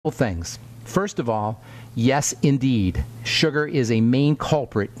things. First of all, yes, indeed, sugar is a main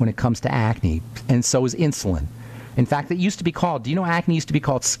culprit when it comes to acne, and so is insulin. In fact, it used to be called, do you know acne used to be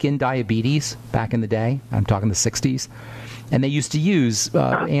called skin diabetes back in the day? I'm talking the 60s. And they used to use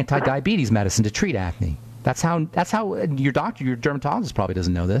anti-diabetes medicine to treat acne. That's how your doctor, your dermatologist probably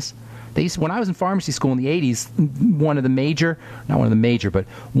doesn't know this. When I was in pharmacy school in the 80s, one of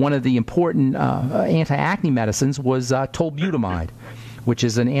the important anti-acne medicines was tolbutamide, which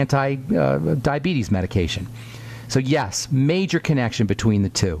is an anti-diabetes medication. So yes, major connection between the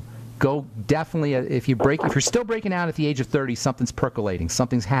two. Go definitely, if you're still breaking out at the age of 30, something's percolating,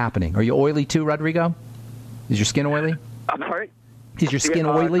 something's happening. Are you oily too, Rodrigo? Is your skin oily? I'm sorry? Is your skin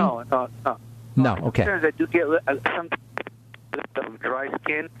oily? No. No, okay. Sometimes I do get some dry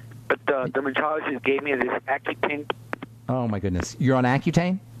skin, but the dermatologist gave me this Accutane. Oh my goodness. You're on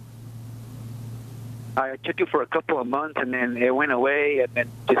Accutane? I took it for a couple of months, and then it went away, and then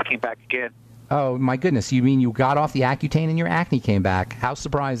just came back again. Oh, my goodness. You mean you got off the Accutane and your acne came back? How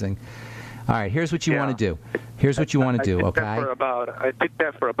surprising. All right, here's what you want to do. I took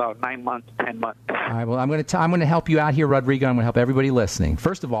that for about 9 months, 10 months. All right, well, I'm going to help you out here, Rodrigo. I'm going to help everybody listening.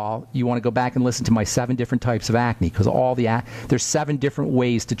 First of all, you want to go back and listen to my 7 different types of acne, because there's 7 different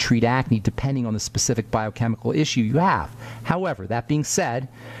ways to treat acne depending on the specific biochemical issue you have. However, that being said,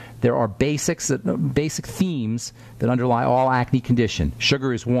 there are basic themes that underlie all acne condition.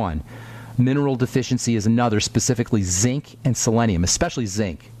 Sugar is one. Mineral deficiency is another, specifically zinc and selenium, especially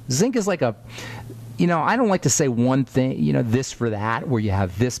zinc. Zinc is like I don't like to say one thing, this for that, where you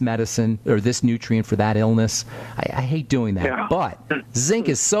have this medicine or this nutrient for that illness. I hate doing that. Yeah. But zinc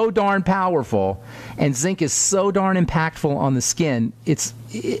is so darn powerful, and zinc is so darn impactful on the skin.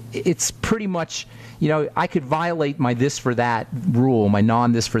 It's pretty much, I could violate my this for that rule, my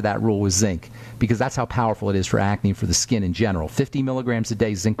non-this for that rule with zinc, because that's how powerful it is for acne and for the skin in general. 50 milligrams a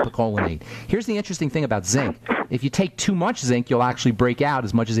day zinc picolinate. Here's the interesting thing about zinc. If you take too much zinc, you'll actually break out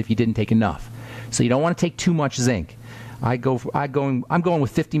as much as if you didn't take enough. So you don't want to take too much zinc. I'm going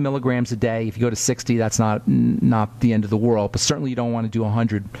with 50 milligrams a day. If you go to 60, that's not the end of the world, but certainly you don't want to do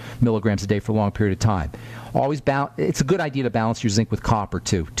 100 milligrams a day for a long period of time. It's a good idea to balance your zinc with copper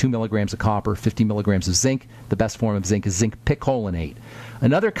too. 2 milligrams of copper, 50 milligrams of zinc. The best form of zinc is zinc picolinate.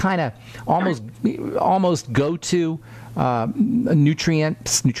 Another kind of almost go-to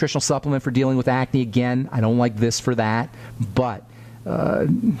nutritional supplement for dealing with acne. Again, I don't like this for that, but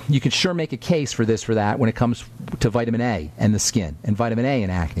you can sure make a case for this for that when it comes to vitamin A and the skin, and vitamin A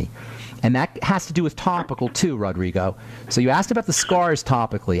and acne. And that has to do with topical too, Rodrigo. So you asked about the scars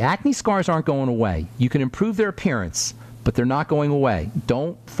topically. Acne scars aren't going away. You can improve their appearance, but they're not going away.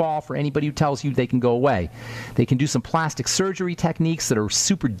 Don't fall for anybody who tells you they can go away. They can do some plastic surgery techniques that are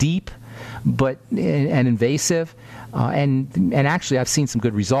super deep and invasive. And actually, I've seen some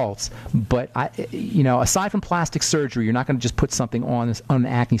good results. But aside from plastic surgery, you're not going to just put something on an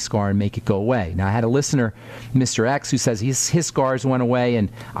acne scar and make it go away. Now, I had a listener, Mr. X, who says his scars went away, and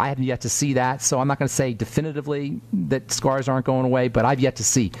I haven't yet to see that. So I'm not going to say definitively that scars aren't going away, but I've yet to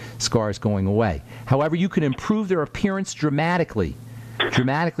see scars going away. However, you can improve their appearance dramatically,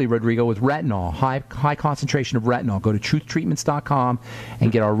 Rodrigo, with retinol, high concentration of retinol. Go to truthtreatments.com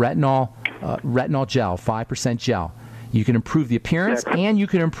and get our retinol gel, 5% gel. You can improve the appearance, and you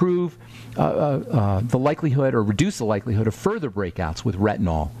can improve the likelihood or reduce the likelihood of further breakouts with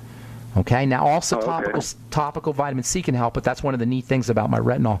retinol. Okay. Now, also topical vitamin C can help, but that's one of the neat things about my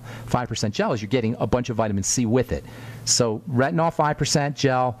retinol 5% gel is you're getting a bunch of vitamin C with it. So retinol 5%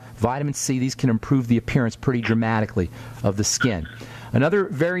 gel, vitamin C, these can improve the appearance pretty dramatically of the skin. Another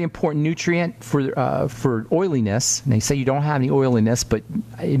very important nutrient for oiliness, and they say you don't have any oiliness, but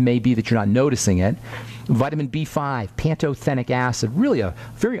it may be that you're not noticing it, vitamin B5, pantothenic acid, really a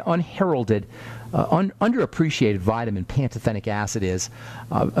very unheralded, underappreciated vitamin. Pantothenic acid is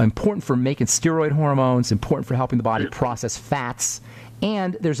important for making steroid hormones, important for helping the body process fats,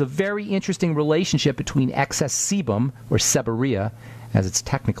 and there's a very interesting relationship between excess sebum, or seborrhea, as it's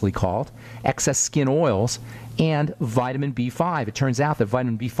technically called, excess skin oils, and vitamin B5. It turns out that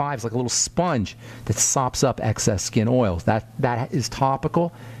vitamin B5 is like a little sponge that sops up excess skin oils. That is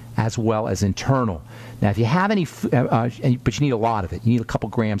topical as well as internal. Now, if you have any, but you need a lot of it. You need a couple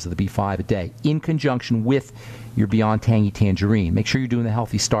grams of the B5 a day in conjunction with your Beyond Tangy Tangerine. Make sure you're doing the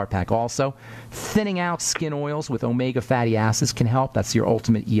Healthy Start Pack. Also, thinning out skin oils with omega fatty acids can help. That's your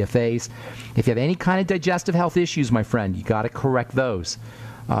ultimate EFAs. If you have any kind of digestive health issues, my friend, you got to correct those.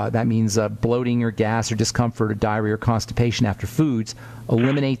 That means bloating or gas or discomfort or diarrhea or constipation after foods.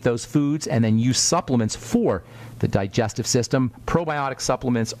 Eliminate those foods and then use supplements for the digestive system. Probiotic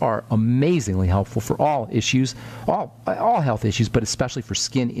supplements are amazingly helpful for all issues, all health issues, but especially for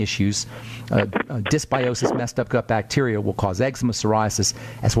skin issues. Dysbiosis, messed up gut bacteria, will cause eczema, psoriasis,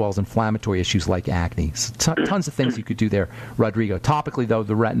 as well as inflammatory issues like acne. So tons of things you could do there, Rodrigo. Topically, though,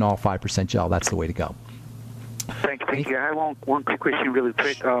 the retinol 5% gel, that's the way to go. Thank you. I have one quick question really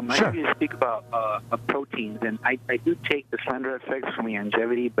quick. Sure. I heard you speak about proteins, and I do take the Slender FX for my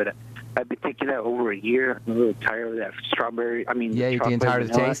longevity, but I've been taking that over a year. I'm a little tired of that strawberry. Yeah, you're getting tired of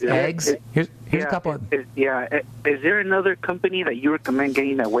the taste. Eggs? Here's a couple of... Is there another company that you recommend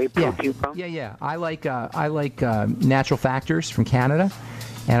getting that whey protein from? Yeah. I like Natural Factors from Canada,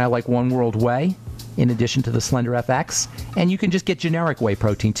 and I like One World Whey, in addition to the Slender FX. And you can just get generic whey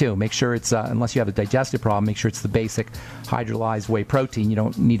protein, too. Make sure it's, unless you have a digestive problem, make sure it's the basic hydrolyzed whey protein. You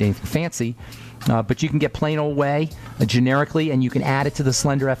don't need anything fancy. But you can get plain old whey generically, and you can add it to the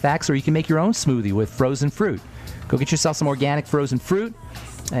Slender FX, or you can make your own smoothie with frozen fruit. Go get yourself some organic frozen fruit,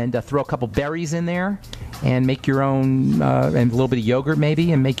 and throw a couple berries in there, and make your own, and a little bit of yogurt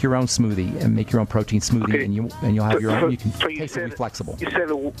maybe, and make your own smoothie, and make your own protein smoothie, okay. and you'll have your own. You can taste it, be flexible.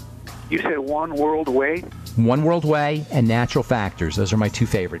 You said One World Whey? One World Whey and Natural Factors. Those are my two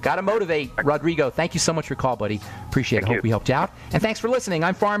favorite. Got to motivate. Rodrigo, thank you so much for your call, buddy. Appreciate it. Hope we helped you out. And thanks for listening.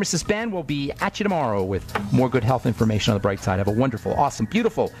 I'm Pharmacist Ben. We'll be at you tomorrow with more good health information on the bright side. Have a wonderful, awesome,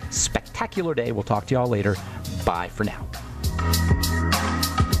 beautiful, spectacular day. We'll talk to you all later. Bye for now.